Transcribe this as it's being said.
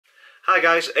Hi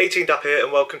guys, 18Dap here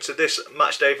and welcome to this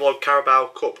matchday vlog, Carabao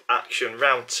Cup action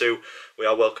round 2. We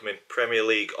are welcoming Premier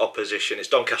League opposition. It's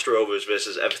Doncaster Rovers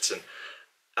versus Everton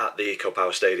at the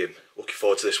Carabao Stadium. Looking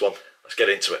forward to this one. Let's get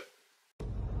into it.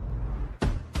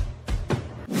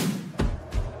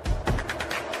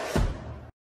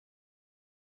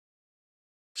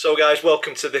 So guys,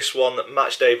 welcome to this one,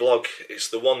 matchday vlog. It's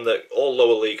the one that all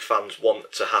lower league fans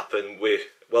want to happen. We're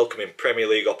welcoming Premier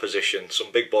League opposition, some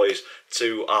big boys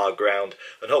to our ground,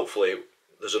 and hopefully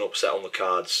there's an upset on the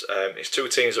cards. It's two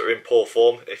teams that are in poor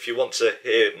form. If you want to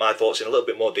hear my thoughts in a little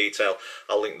bit more detail,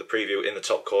 I'll link the preview in the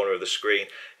top corner of the screen.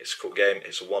 It's a cup game,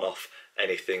 it's a one-off,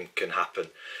 anything can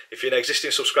happen. If you're an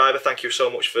existing subscriber, thank you so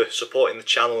much for supporting the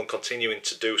channel and continuing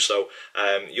to do so.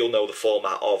 You'll know the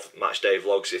format of matchday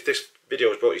vlogs. If this video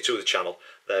has brought you to the channel,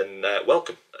 then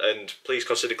welcome, and please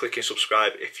consider clicking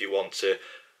subscribe if you want to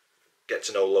get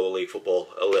to know lower league football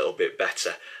a little bit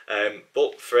better.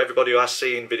 But for everybody who has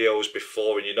seen videos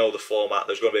before and you know the format,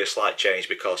 there's going to be a slight change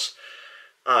because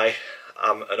I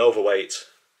am an overweight,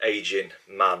 ageing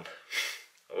man.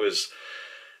 I was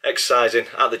exercising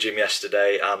at the gym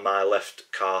yesterday and my left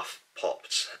calf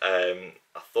popped. I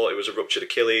thought it was a ruptured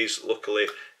Achilles. Luckily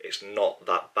it's not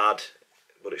that bad,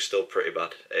 but it's still pretty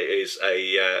bad. It is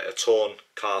a torn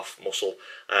calf muscle,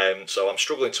 so I'm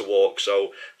struggling to walk.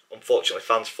 So unfortunately,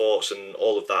 fans' thoughts and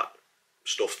all of that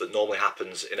stuff that normally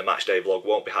happens in a matchday vlog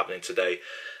won't be happening today.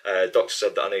 Doctor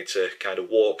said that I need to kind of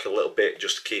walk a little bit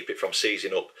just to keep it from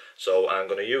seizing up. So I'm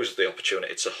going to use the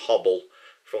opportunity to hobble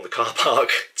from the car park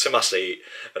to my seat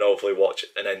and hopefully watch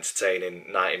an entertaining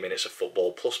 90 minutes of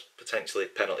football, plus potentially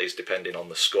penalties depending on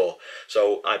the score.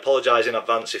 So I apologise in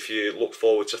advance if you look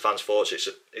forward to fans' thoughts.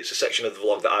 It's a section of the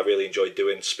vlog that I really enjoyed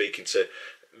doing, speaking to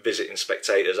visiting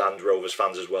spectators and Rovers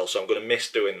fans as well, so I'm going to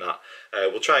miss doing that.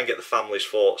 We'll try and get the family's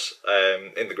thoughts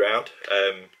in the ground,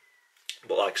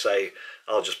 but like I say,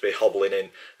 I'll just be hobbling in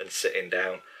and sitting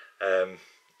down and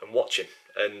watching,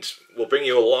 and we'll bring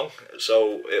you along,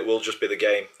 so it will just be the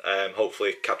game.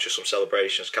 Hopefully capture some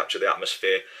celebrations, capture the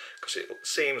atmosphere, because it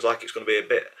seems like it's going to be a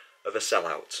bit of a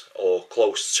sellout or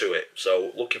close to it,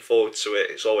 so looking forward to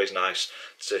it. It's always nice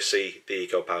to see the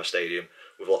Carabao Stadium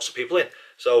with lots of people in.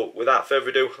 So without further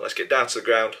ado, let's get down to the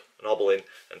ground and hobble in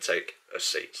and take a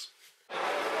seat.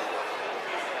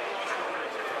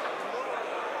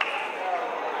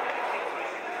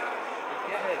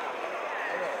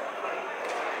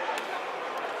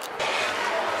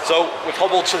 So we've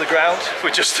hobbled to the ground, we're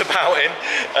just about in.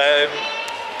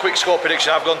 Quick score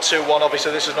prediction, I've gone 2-1.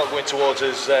 Obviously this is not going towards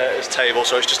his table,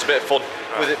 so it's just a bit of fun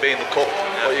with it being the cup.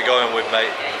 What are you going with,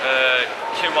 mate?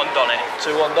 2-1 Donny.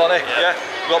 2-1 Donny, yeah.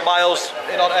 We've got Miles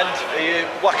in on end. Are you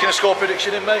whacking a score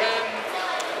prediction in, mate?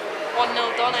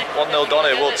 1-0 Donny. 1-0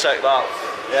 Donny, we'll take that.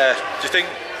 Yeah. Do you think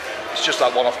it's just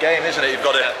that one-off game, isn't it? You've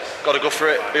got to go for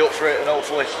it, be up for it, and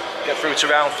hopefully get through to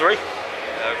round 3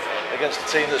 against a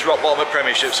team that's rock bottom at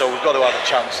Premiership. So we've got to have a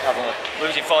chance, haven't we?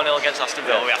 Losing 4-0 against Aston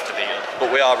Villa, we have to beat them.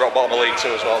 But we are rock bottom of League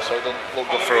 2 as well, so it doesn't look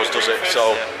good for us, does it?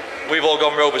 So we've all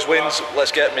gone Rovers wins.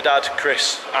 Let's get my dad,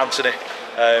 Chris, Anthony,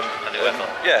 and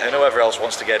whoever else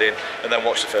wants to get in, and then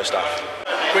watch the first half.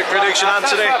 Quick prediction,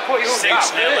 Anthony.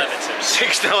 6-0 Everton.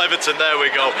 6-0 Everton, there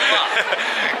we go.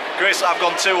 Chris, I've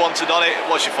gone 2-1 to Donny.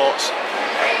 What's your thoughts?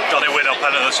 Donny win on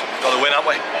penalties. Got to win, haven't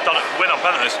we? Donny win on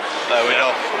penalties. There we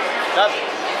go. Dad?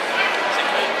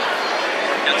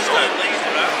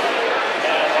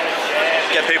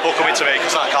 Get people coming to me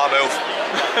because I can't move.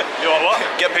 You want what?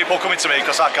 Get people coming to me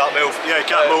because I can't move. Yeah, you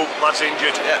can't move, lad's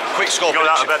injured. Yeah, quick score Got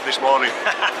out prediction. of bed this morning.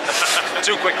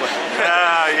 Too quickly.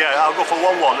 Yeah, I'll go for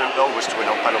 1-1 and Rovers to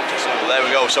win on penalties. Well, there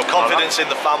we go, so confidence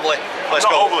in the family. Let's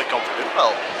I'm not go. overly confident.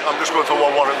 Well, I'm just going for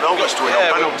 1-1 and Rovers to win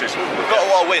on penalties. We've got a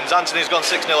lot of wins. Anthony's gone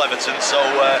 6-0 Everton, so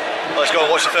let's go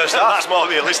and watch the first half. That's more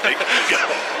realistic. Go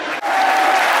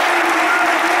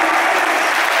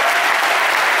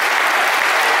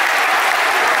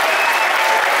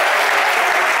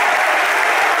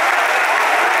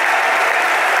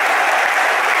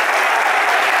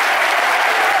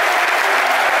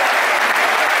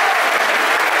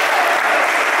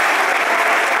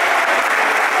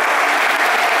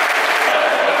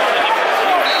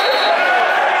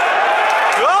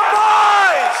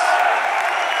boys!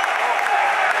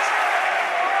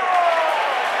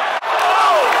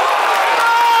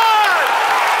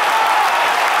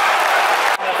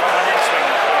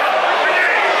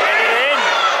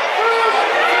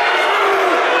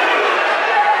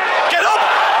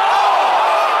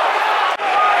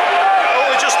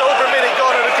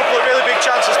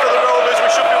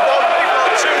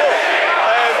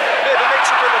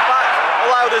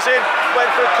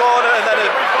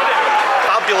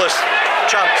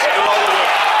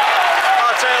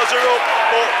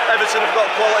 Everton have got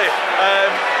quality.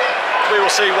 We will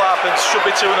see what happens. Should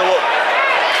be 2-0 up.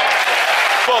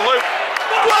 Come on, Luke.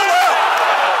 Go on, Luke!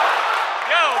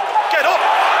 Go! Get up!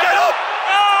 Get up!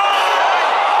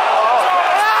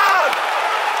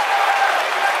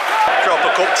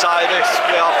 Proper cup tie this.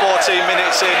 We are 14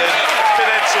 minutes in and been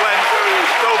end to end.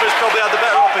 Rovers probably had the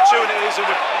better opportunities and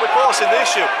we're forcing the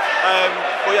issue.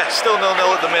 But yeah, still 0-0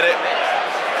 at the minute.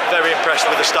 Very impressed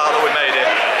with the start that we made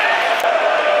here.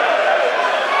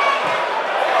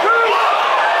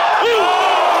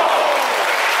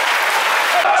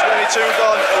 22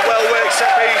 gone, a well-worked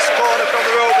set piece, corner from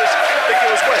the Rovers. I think it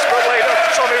was Westbrook laid up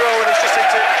to Tommy Rowe and it's just hit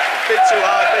it a bit too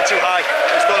hard, a bit too high.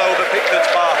 It's gone over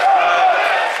Pickford's bar.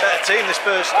 Better team this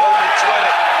first, only 20.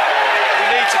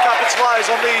 We need to capitalise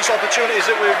on these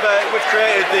opportunities that we've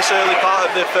created this early part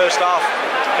of the first half.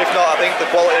 If not, I think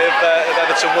the quality of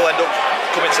Everton will end up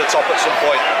coming to the top at some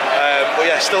point.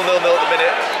 But yeah, still 0-0 at the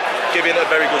minute, giving a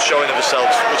very good showing of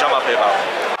ourselves, which I'm happy about.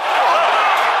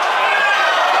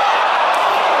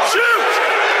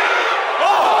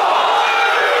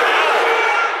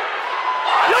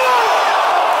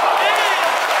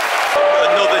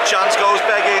 Chance goes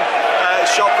begging,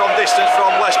 shot from distance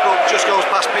from Westbrook, just goes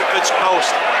past Pickford's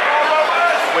post.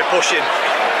 We're pushing.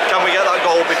 Can we get that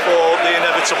goal before the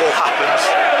inevitable happens?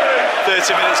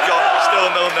 30 minutes gone,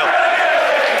 still 0-0.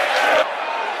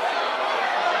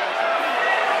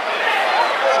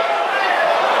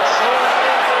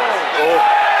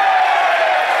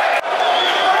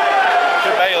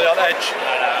 Bailey on edge.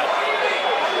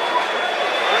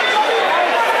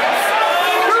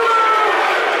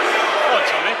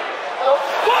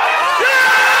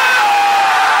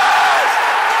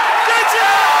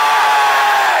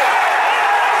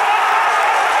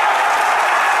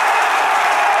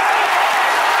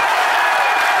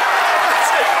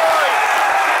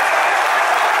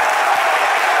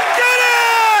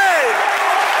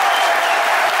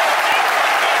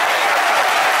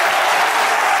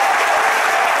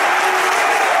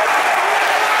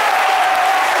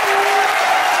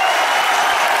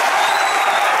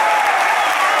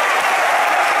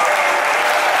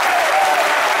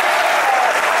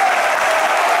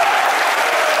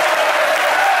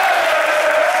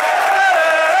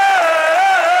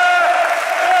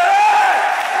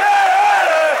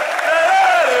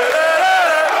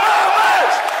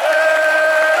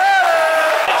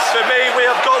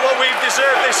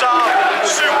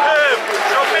 Superb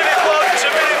from minute 1 to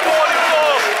minute 44.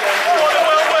 What a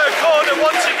well worked corner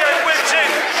once again whipped in.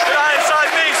 The inside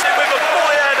beats it with a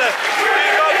bullet header. He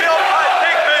got beyond by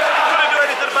Pickford, couldn't do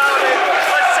anything about it.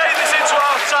 Let's take this into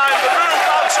half time. The roof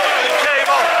absolutely came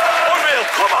off. Unreal,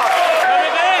 come on.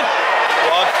 Coming in.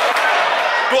 Go on.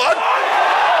 Go on.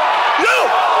 No!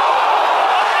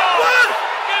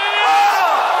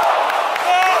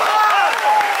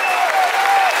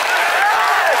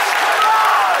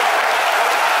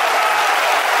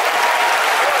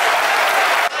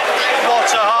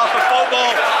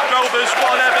 Rovers 1,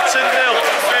 Everton 0.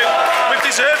 We've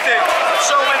deserved it.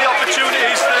 So many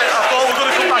opportunities that I thought were going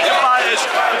to come back and bite us.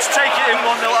 But to take it in 1-0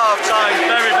 at half time,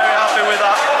 very, very happy with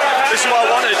that. This is what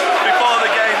I wanted before the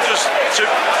game, just to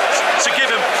give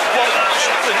them what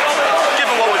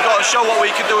we've got and show what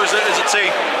we can do as a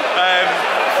team.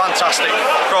 Fantastic.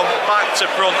 From back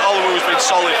to front, Oluwa's been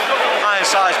solid.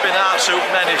 Ironside's been an absolute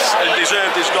menace and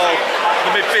deserved his goal.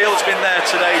 The midfield's been there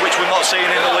today, which we're not seeing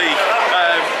in the league.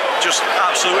 Just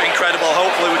absolutely incredible.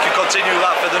 Hopefully we can continue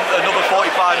that for another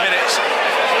 45 minutes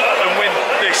and win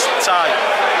this tie.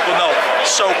 But no,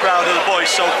 so proud of the boys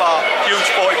so far. Huge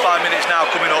 45 minutes now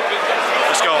coming up.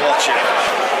 Let's go and watch it.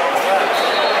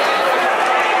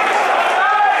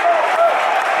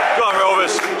 Go on,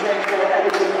 Rovers. Go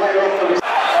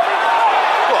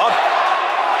on.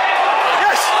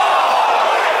 Yes!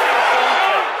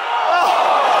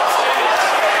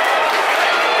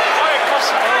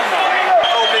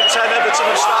 Opening 10, Everton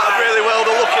have started really well.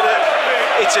 They're looking at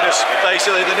hitting us.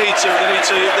 Basically, they need to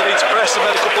press. They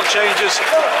made a couple of changes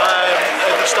and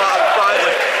they've started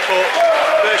brightly. But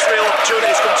first real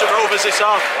opportunities come to Rovers this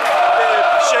half.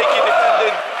 Shaky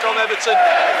defending from Everton.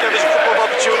 Gave us a couple of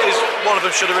opportunities. One of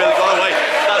them should have really gone away.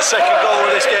 That second goal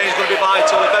of this game is going to be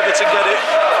vital. If Everton get it,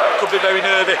 could be very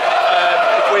nervy.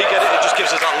 If we get it, it just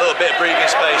gives us that little bit of breathing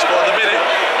space. But at the minute,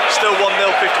 still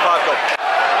 1-0, 55 gone.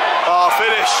 Oh,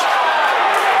 finish.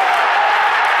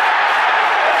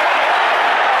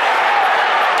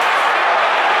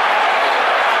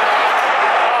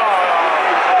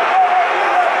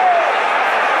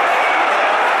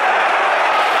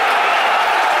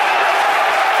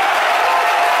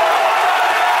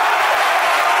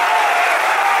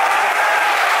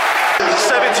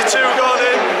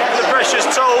 future's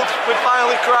told. We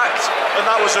finally cracked, and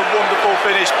that was a wonderful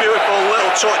finish. Beautiful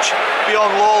little touch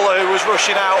beyond Lawler, who was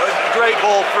rushing out. A great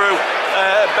ball through.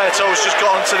 Beto's just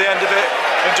got onto the end of it,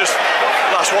 and just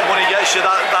that's what money gets you.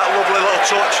 That lovely little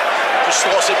touch, just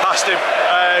slots it past him.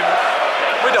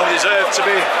 We don't deserve to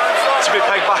be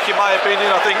pegged back, in my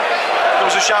opinion. I think there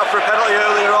was a shout for a penalty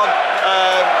earlier on.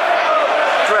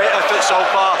 Great effort so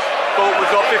far, but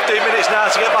we've got 15 minutes now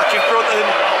to get back in front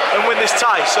and win this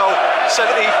tie. So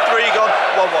 73 gone,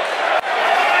 1-1.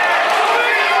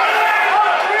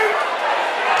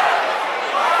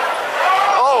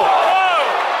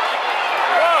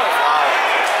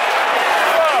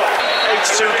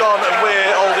 82 gone and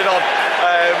we're holding on.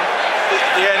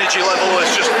 The energy level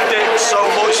has just dipped so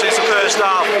much since the first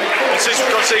half, and since we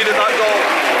conceded that goal,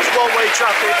 it's one-way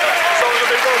traffic. As long as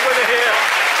there'll be one winner here,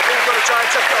 I think we've got to try and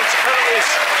take it on to penalties.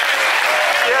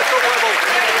 The effort level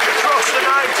across the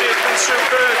 90 has been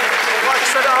superb. Like I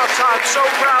said at half time, so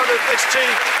proud of this team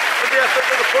and the effort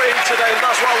that they put in today, and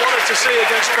that's what I wanted to see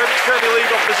against Premier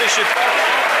League opposition.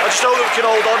 I just hope that we can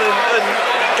hold on and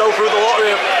go through the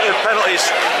lottery of penalties.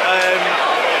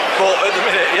 But at the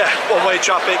minute, yeah, one-way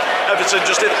traffic. Everton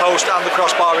just hit the post and the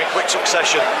crossbar in quick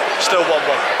succession. Still 1-1.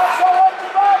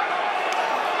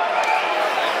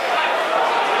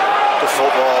 Good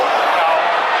football.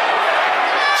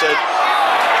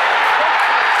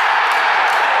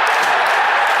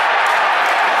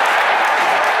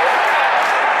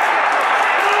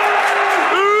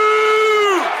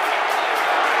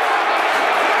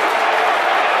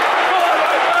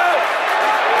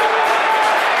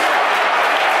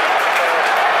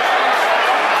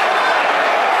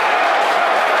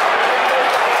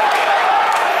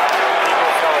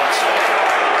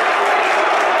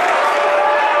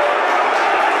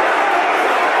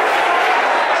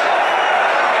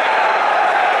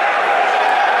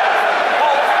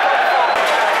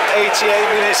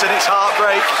 And it's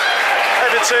heartbreak.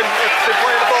 Everton have been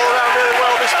playing the ball around really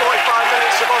well this 45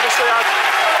 minutes. Have obviously had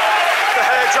the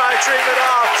hair dry treatment at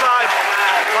half time.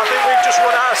 I think we've just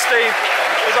run out of steam.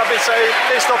 As I've been saying,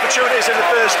 missed opportunities in the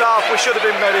first half. We should have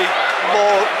been maybe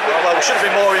more, well, we should have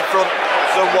been more in front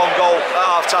than one goal at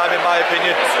half time, in my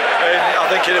opinion. And I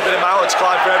think it'd have been a mountain to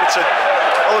climb for Everton.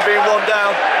 Only being one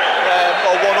down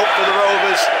or one up for the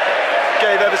Rovers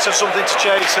gave Everton something to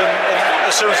chase, and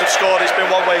as soon as they've scored, it's been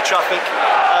one-way traffic.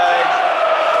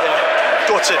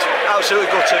 Gutted, absolutely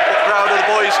gutted, but proud of the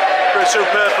boys for a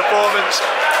superb performance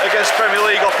against Premier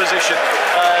League opposition.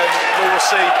 We will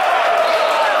see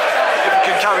if we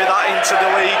can carry that into the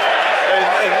league,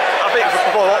 and I think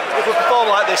if we perform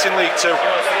like this in League 2,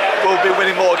 we'll be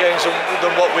winning more games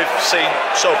than what we've seen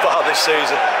so far this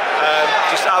season.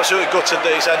 Just absolutely gutted that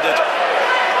it's ended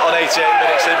on 88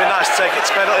 minutes. It'd be nice to take it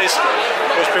to penalties,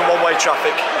 but it's been one-way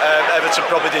traffic. Everton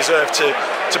probably deserve to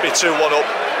be 2-1 up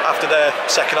after their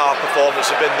second half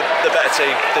performance. Have been the better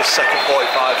team this second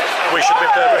 45. We should have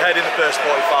been further ahead in the first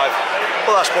 45,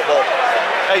 but that's football.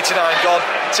 89 gone,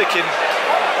 ticking.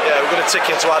 Yeah, we're going to tick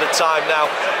into added time now.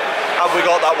 Have we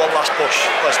got that one last push?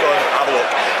 Let's go and have a look.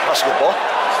 That's a good ball.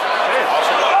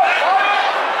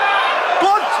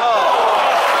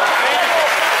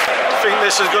 I think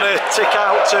this is going to tick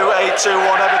out to a 2-1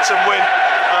 Everton win.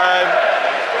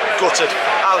 Gutted,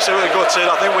 absolutely gutted.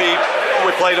 I think we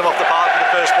played them off the park for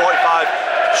the first 45.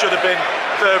 Should have been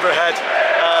further ahead,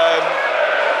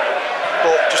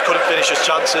 but just couldn't finish his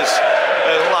chances.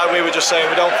 And like we were just saying,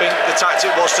 we don't think the tactic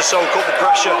was to soak up the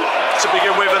pressure to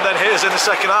begin with and then hit us in the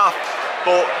second half.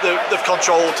 But they've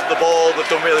controlled the ball, they've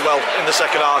done really well in the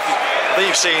second half. I think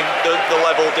you've seen the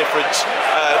level difference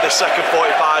this second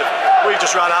 45. We've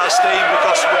just ran out of steam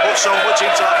because we put so much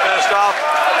into that first half.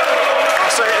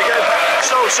 I'll say it again,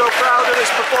 so proud of this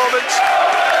performance,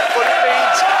 but it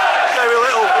means very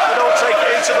little if we don't take it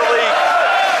into the league.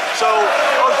 So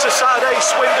on to Saturday,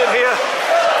 Swindon here.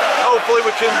 Hopefully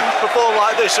we can perform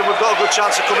like this and we've got a good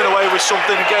chance of coming away with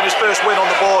something and getting his first win on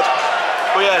the board.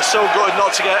 But yeah, so good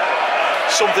not to get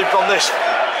something from this,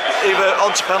 either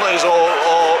onto penalties or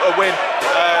a win.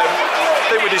 I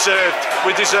think we deserved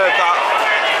that,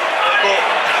 but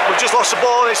we've just lost the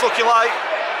ball and it's looking like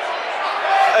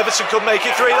Everton could make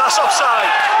it 3. That's offside.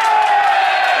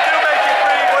 We do make it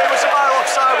 3, but it was a mile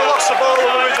offside. We lost the ball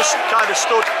and we just kind of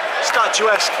stood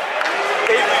statuesque.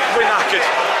 We're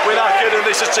knackered, and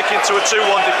this is ticking to a 2-1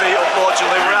 defeat.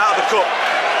 Unfortunately, we're out of the cup,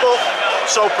 but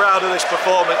so proud of this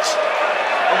performance.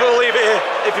 I'm going to leave it here.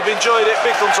 If you've enjoyed it,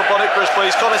 big thumbs up on it for us,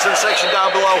 please. Comments in the section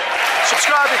down below.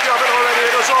 Subscribe if you haven't already,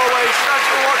 and as always, thanks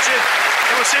for watching.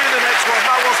 And we'll see you in the next one.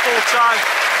 That was full time.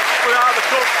 We're out of the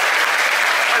cup.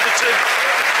 Everton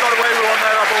got away with one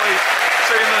there, I believe.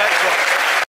 See you in the next one.